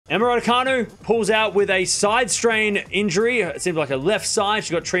Emma Raducanu pulls out with a side strain injury. It seems like a left side.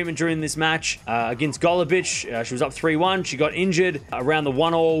 She got treatment during this match against Golubic. She was up 3-1. She got injured around the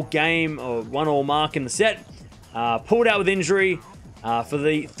 1-1 game or 1-1 mark in the set. Pulled out with injury. For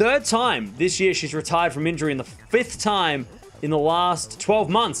the 3rd time this year, she's retired from injury, and the 5th time in the last 12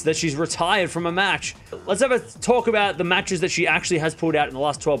 months that she's retired from a match. Let's have a talk about the matches that she actually has pulled out in the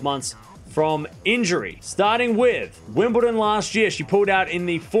last 12 months from injury. Starting with Wimbledon last year. She pulled out in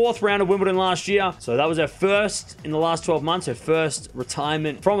the 4th round of Wimbledon last year. So that was her first in the last 12 months, her first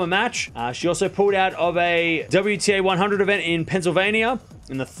retirement from a match. She also pulled out of a WTA 100 event in Pennsylvania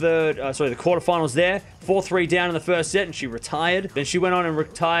in the the quarterfinals there. 4-3 down in the first set, and she retired. Then she went on and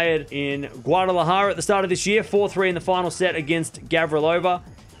retired in Guadalajara at the start of this year. 4-3 in the final set against Gavrilova.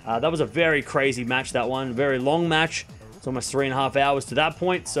 That was a very crazy match, that one. Very long match. It's almost 3.5 hours to that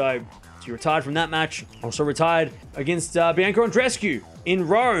point. So she retired from that match. Also retired against Bianca Andreescu in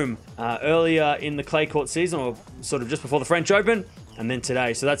Rome earlier in the clay court season, or sort of just before the French Open, and then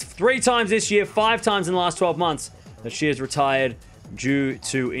today. So that's 3 times this year, 5 times in the last 12 months that she has retired due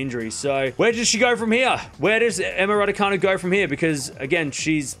to injury. So where does she go from here? Where does Emma Raducanu go from here? Because again,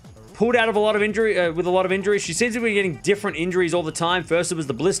 she's pulled out of a lot of injury with a lot of injuries. She seems to be getting different injuries all the time. First it was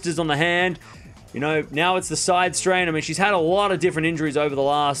the blisters on the hand. You know, now it's the side strain. I mean, she's had a lot of different injuries over the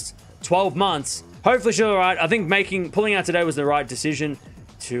last 12 months. Hopefully she's all right. I think pulling out today was the right decision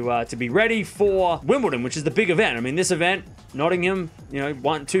to be ready for Wimbledon, which is the big event. I mean, this event, Nottingham, you know,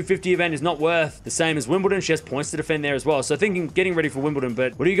 250 event is not worth the same as Wimbledon. She has points to defend there as well. So getting ready for Wimbledon.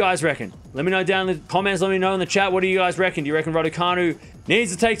 But what do you guys reckon? Let me know down in the comments. Let me know in the chat. What do you guys reckon? Do you reckon Raducanu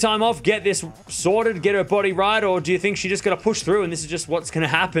needs to take time off, get this sorted, get her body right? Or do you think she just got to push through and this is just what's going to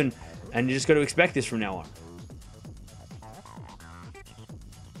happen and you just got to expect this from now on?